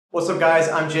What's up guys,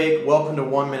 I'm Jake. Welcome to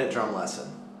 1 Minute Drum Lesson.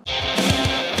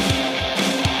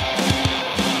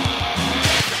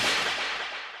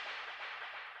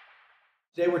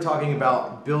 Today we're talking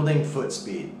about building foot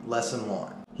speed, lesson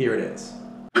 1. Here it is.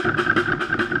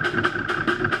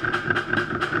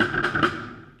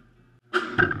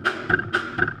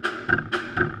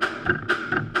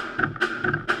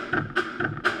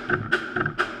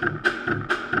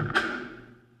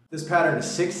 This pattern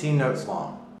is 16 notes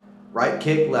long. Right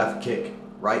kick, left kick,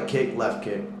 right kick, left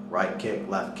kick, right kick,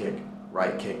 left kick,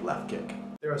 right kick, left kick.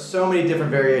 There are so many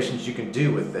different variations you can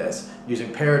do with this,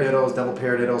 using paradiddles, double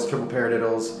paradiddles, triple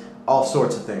paradiddles, all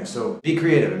sorts of things. So be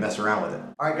creative and mess around with it.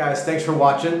 Alright guys, thanks for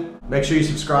watching. Make sure you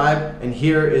subscribe, and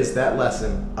here is that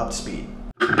lesson up to speed.